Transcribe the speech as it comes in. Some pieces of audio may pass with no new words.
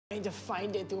trying to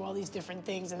find it through all these different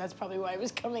things, and that's probably why it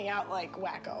was coming out like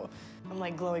wacko. I'm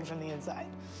like glowing from the inside.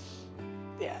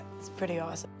 Yeah, it's pretty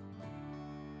awesome.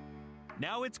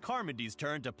 Now it's Carmindy's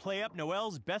turn to play up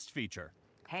Noelle's best feature.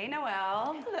 Hey,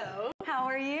 Noelle. Hello. How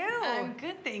are you? I'm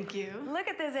good, thank you. Look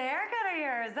at this haircut of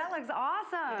yours. That looks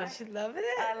awesome. Don't you love it?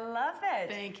 I love it.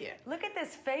 Thank you. Look at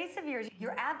this face of yours.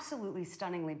 You're absolutely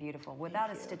stunningly beautiful without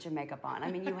a stitch of makeup on.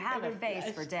 I mean, you have a face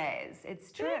for days.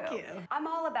 It's true. Thank you. I'm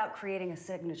all about creating a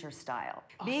signature style.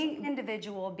 Awesome. Being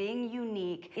individual, being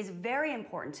unique is very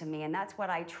important to me, and that's what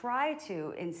I try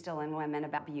to instill in women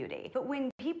about beauty. But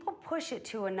when people push it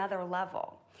to another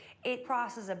level, it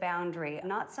crosses a boundary,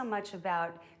 not so much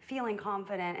about feeling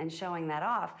confident and showing that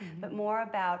off, but more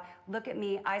about, look at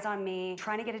me, eyes on me,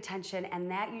 trying to get attention, and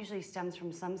that usually stems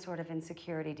from some sort of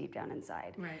insecurity deep down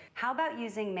inside. Right. How about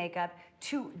using makeup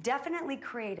to definitely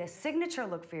create a signature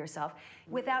look for yourself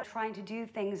without trying to do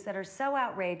things that are so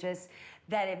outrageous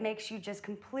that it makes you just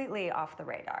completely off the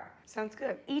radar? Sounds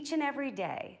good. Each and every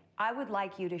day, I would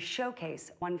like you to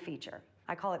showcase one feature.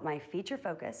 I call it my feature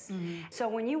focus. So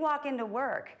when you walk into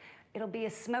work, it'll be a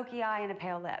smoky eye and a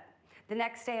pale lip. The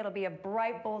next day, it'll be a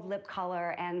bright, bold lip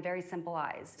color and very simple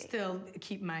eyes. Still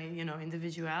keep my,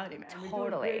 individuality.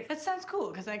 Totally. That sounds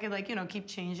cool, because I could, keep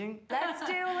changing. Let's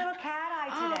do a little cat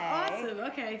eye today. Awesome,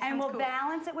 okay. And we'll cool.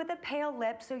 balance it with a pale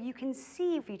lip so you can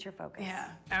see feature focus. Yeah,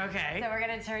 okay. So we're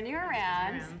gonna turn you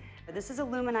around. This is a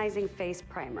luminizing face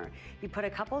primer. You put a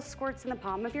couple squirts in the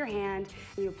palm of your hand,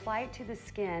 and you apply it to the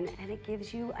skin, and it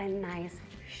gives you a nice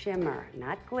shimmer,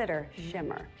 not glitter,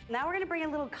 shimmer. Now we're gonna bring a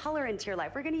little color into your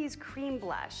life. We're gonna use cream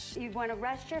blush. You wanna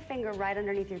rest your finger right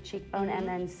underneath your cheekbone and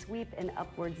then sweep in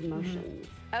upwards motions.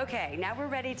 Okay, now we're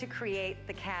ready to create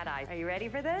the cat eye. Are you ready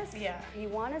for this? Yeah. You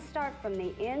wanna start from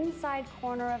the inside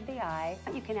corner of the eye.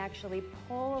 You can actually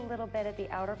pull a little bit at the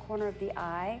outer corner of the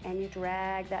eye, and you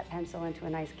drag that pencil into a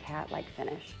nice cat-like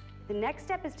finish. The next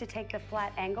step is to take the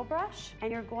flat angle brush,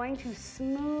 and you're going to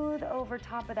smooth over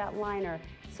top of that liner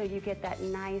so you get that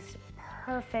nice,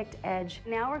 perfect edge.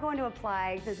 Now we're going to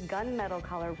apply this gunmetal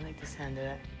color. I like the sound of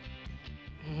that.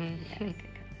 Good.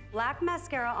 Black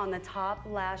mascara on the top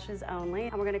lashes only,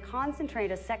 and we're gonna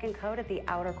concentrate a second coat at the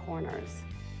outer corners.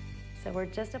 So we're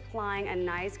just applying a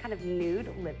nice kind of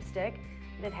nude lipstick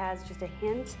that has just a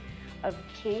hint of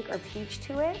pink or peach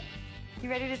to it. You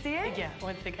ready to see it? Yeah,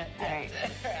 once they cut. All right.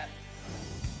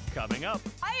 Coming up.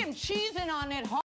 I am cheesing on it home.